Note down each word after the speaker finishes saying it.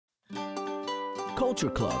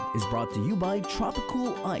Culture Club is brought to you by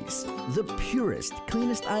Tropical Ice, the purest,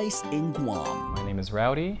 cleanest ice in Guam. My name is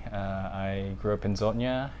Rowdy. I grew up in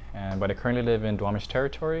Zotnya, but I currently live in Duwamish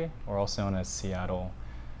Territory, or also known as Seattle.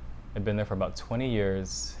 I've been there for about 20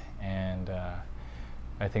 years, and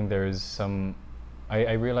I think there's some...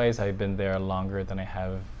 I realize I've been there longer than I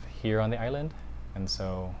have here on the island, and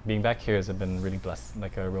so being back here has been really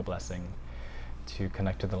like a real blessing to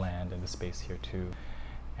connect to the land and the space here too.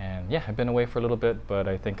 And yeah, I've been away for a little bit, but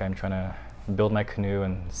I think I'm trying to build my canoe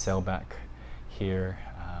and sail back here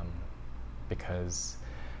because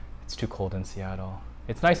it's too cold in Seattle.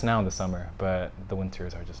 It's nice now in the summer, but the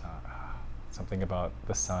winters are just not. Something about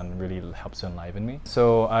the sun really helps to enliven me.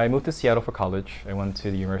 So I moved to Seattle for college. I went to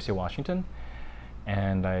the University of Washington,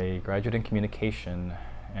 and I graduated in communication.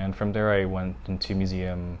 And from there, I went into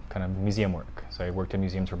museum work. So I worked in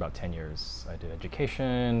museums for about 10 years. I did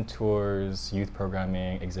education, tours, youth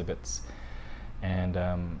programming, exhibits. And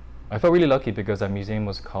I felt really lucky because that museum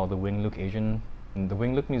was called the Wing Luke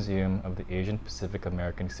Museum of the Asian Pacific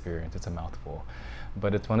American Experience. It's a mouthful.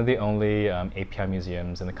 But it's one of the only API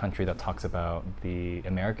museums in the country that talks about the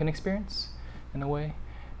American experience in a way.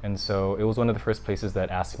 And so it was one of the first places that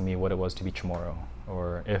asked me what it was to be Chamorro,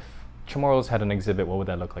 or if Chamorros had an exhibit, what would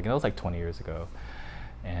that look like? And that was like 20 years ago.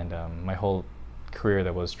 And my whole career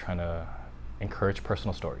that was trying to encourage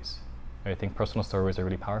personal stories. I think personal stories are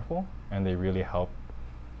really powerful, and they really help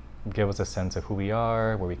give us a sense of who we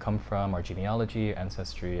are, where we come from, our genealogy,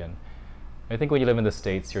 ancestry. And I think when you live in the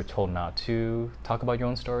States, you're told not to talk about your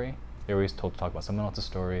own story. You're always told to talk about someone else's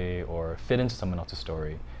story or fit into someone else's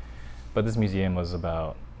story. But this museum was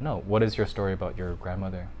about, no, what is your story about your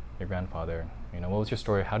grandmother, your grandfather? You know, what was your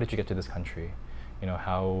story? How did you get to this country? You know,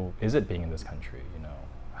 how is it being in this country? You know,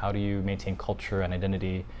 how do you maintain culture and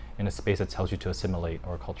identity in a space that tells you to assimilate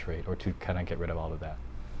or acculturate or to kind of get rid of all of that?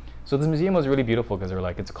 So this museum was really beautiful because they were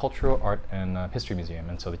like, it's a cultural art and history museum.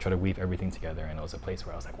 And so they try to weave everything together. And it was a place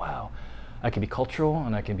where I was like, wow, I can be cultural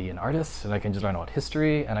and I can be an artist and I can just learn about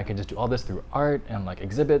history and I can just do all this through art and like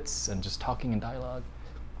exhibits and just talking and dialogue.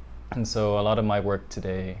 And so a lot of my work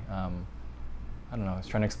today, I don't know, I was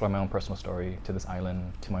trying to explore my own personal story to this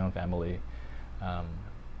island, to my own family,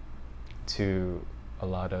 to a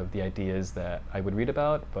lot of the ideas that I would read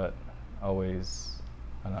about, but always,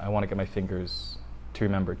 I want to get my fingers to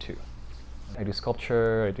remember too. I do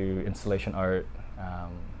sculpture, I do installation art,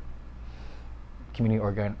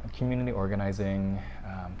 community organizing,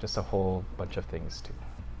 just a whole bunch of things too.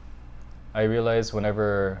 I realized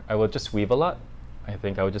whenever I would just weave a lot, I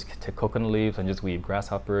think I would just take coconut leaves and just weave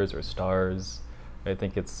grasshoppers or stars. I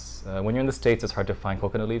think it's, when you're in the States, it's hard to find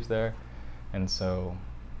coconut leaves there. And so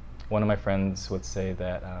one of my friends would say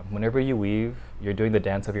that whenever you weave, you're doing the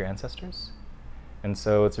dance of your ancestors. And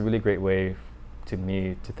so it's a really great way to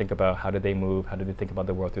me to think about how did they move, how did they think about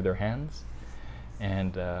the world through their hands.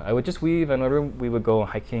 And I would just weave, and whenever we would go on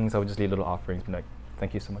hikings, I would just leave little offerings, be like,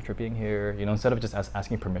 thank you so much for being here. You know, instead of just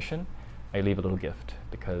asking permission, I leave a little gift,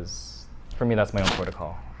 because for me, that's my own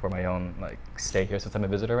protocol for my own like stay here since I'm a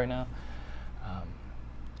visitor right now.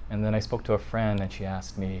 And then I spoke to a friend and she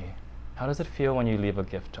asked me, how does it feel when you leave a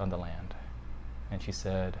gift on the land? And she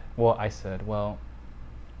said, well, I said, well,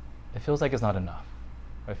 it feels like it's not enough.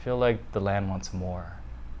 I feel like the land wants more.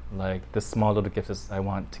 Like this small little gift is, I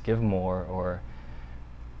want to give more, or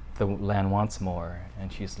the land wants more.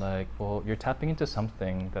 And she's like, well, you're tapping into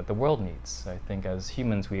something that the world needs. I think as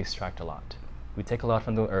humans, we extract a lot. We take a lot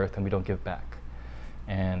from the earth and we don't give back.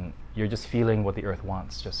 And you're just feeling what the earth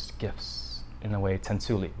wants, just gifts. In a way,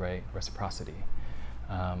 tensuli, right? Reciprocity.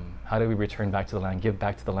 How do we return back to the land, give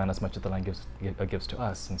back to the land as much as the land gives to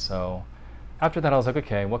us? And so after that, I was like,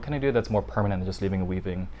 okay, what can I do that's more permanent than just leaving and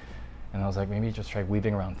weaving? And I was like, maybe just try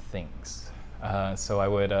weaving around things. So I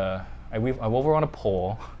would, I wove around a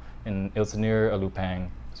pole, and it was near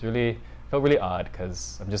Alupang. It felt really odd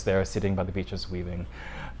because I'm just there sitting by the beach just weaving.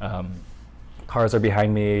 Cars are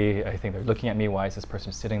behind me. I think they're looking at me. Why is this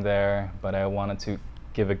person sitting there? But I wanted to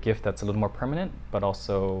give a gift that's a little more permanent, but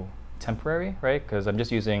also temporary, right? Because I'm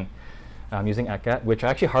just using akat, which I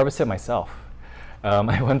actually harvested myself.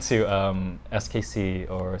 I went to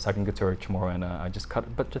SKC or Sakang Couture Chamorro, and I just cut a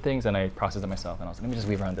bunch of things and I processed it myself. And I was like, let me just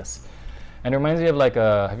weave around this. And it reminds me of like,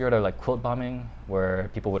 have you heard of like quilt bombing,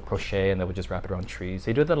 where people would crochet and they would just wrap it around trees?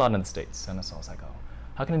 They do that a lot in the States. And so I was like, oh,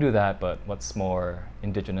 how can I do that? But what's more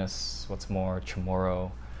indigenous? What's more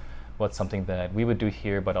Chamorro? What's something that we would do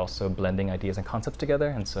here, but also blending ideas and concepts together?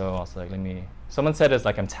 And so I was like, someone said it's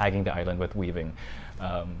like I'm tagging the island with weaving,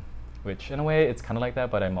 which in a way it's kind of like that,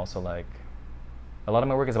 but I'm also like, a lot of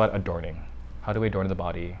my work is about adorning. How do we adorn the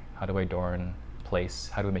body? How do we adorn place?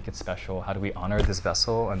 How do we make it special? How do we honor this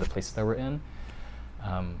vessel and the places that we're in?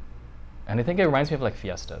 And I think it reminds me of like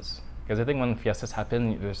fiestas. Because I think when fiestas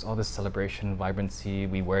happen, there's all this celebration, vibrancy.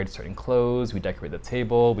 We wear certain clothes, we decorate the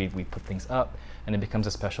table, we put things up, and it becomes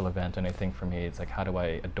a special event. And I think for me, it's like, how do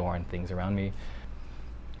I adorn things around me?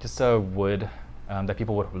 Just a wood that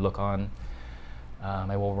people would look on.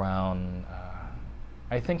 I will around.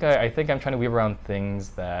 I think I'm trying to weave around things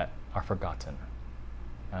that are forgotten,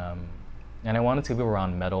 and I wanted to weave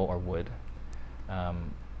around metal or wood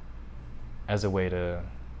as a way to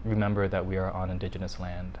remember that we are on indigenous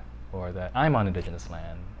land, or that I'm on indigenous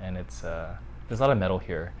land, and it's there's a lot of metal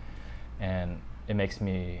here, and it makes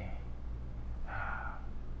me,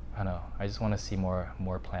 I don't know, I just want to see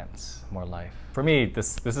more plants, more life. For me,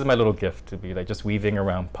 this is my little gift, to be like just weaving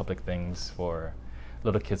around public things for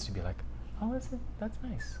little kids to be like, oh, that's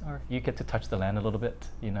nice, or you get to touch the land a little bit,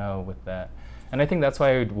 you know, with that. And I think that's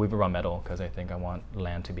why I would weave around metal, because I think I want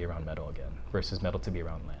land to be around metal again versus metal to be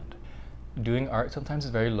around land. Doing art sometimes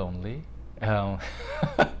is very lonely.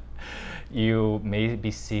 You may be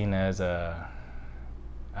seen as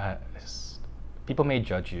people may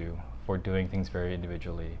judge you for doing things very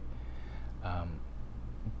individually.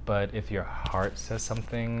 But if your heart says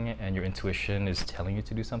something and your intuition is telling you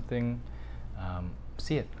to do something,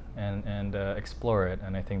 see it and explore it.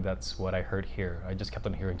 And I think that's what I heard here. I just kept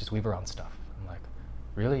on hearing, just weave around stuff. I'm like,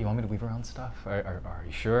 really? You want me to weave around stuff? Are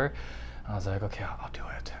you sure? I was like, okay, I'll do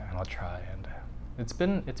it, and I'll try. And it's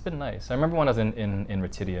been nice. I remember when I was in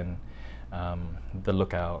Ritidian, the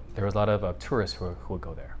Lookout, there was a lot of tourists who would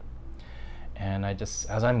go there. And as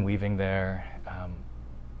I'm weaving there,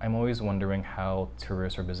 I'm always wondering how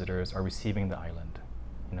tourists or visitors are receiving the island.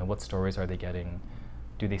 You know, what stories are they getting?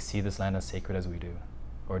 Do they see this land as sacred as we do?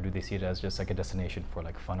 Or do they see it as just like a destination for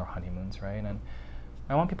like fun or honeymoons, right? And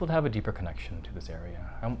I want people to have a deeper connection to this area.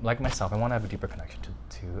 Like myself, I want to have a deeper connection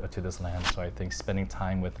to this land. So I think spending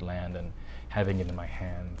time with land and having it in my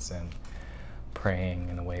hands and praying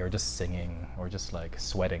in a way, or just singing, or just like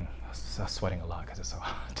sweating. I was sweating a lot because it's so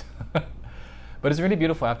hot. But it's really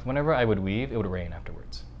beautiful. Whenever I would weave, it would rain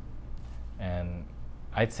afterwards. And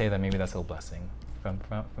I'd say that maybe that's a little blessing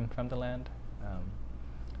from the land.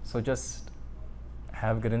 So just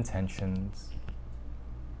have good intentions.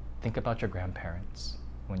 Think about your grandparents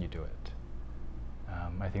when you do it.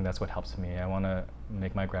 I think that's what helps me. I want to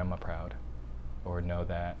make my grandma proud, or know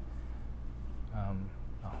that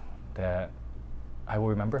that I will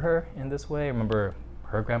remember her in this way. Remember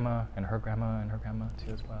her grandma and her grandma and her grandma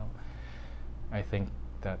too as well. I think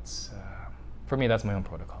that's for me. That's my own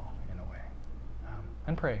protocol in a way.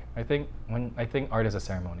 And pray. I think art is a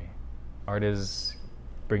ceremony. Art is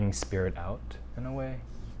bringing spirit out in a way.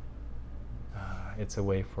 It's a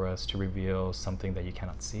way for us to reveal something that you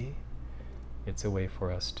cannot see. It's a way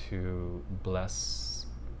for us to bless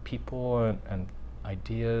people and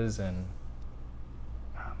ideas and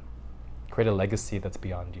create a legacy that's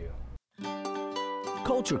beyond you.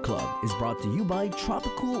 Culture Club is brought to you by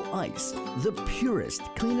Tropical Ice, the purest,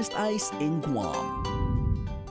 cleanest ice in Guam.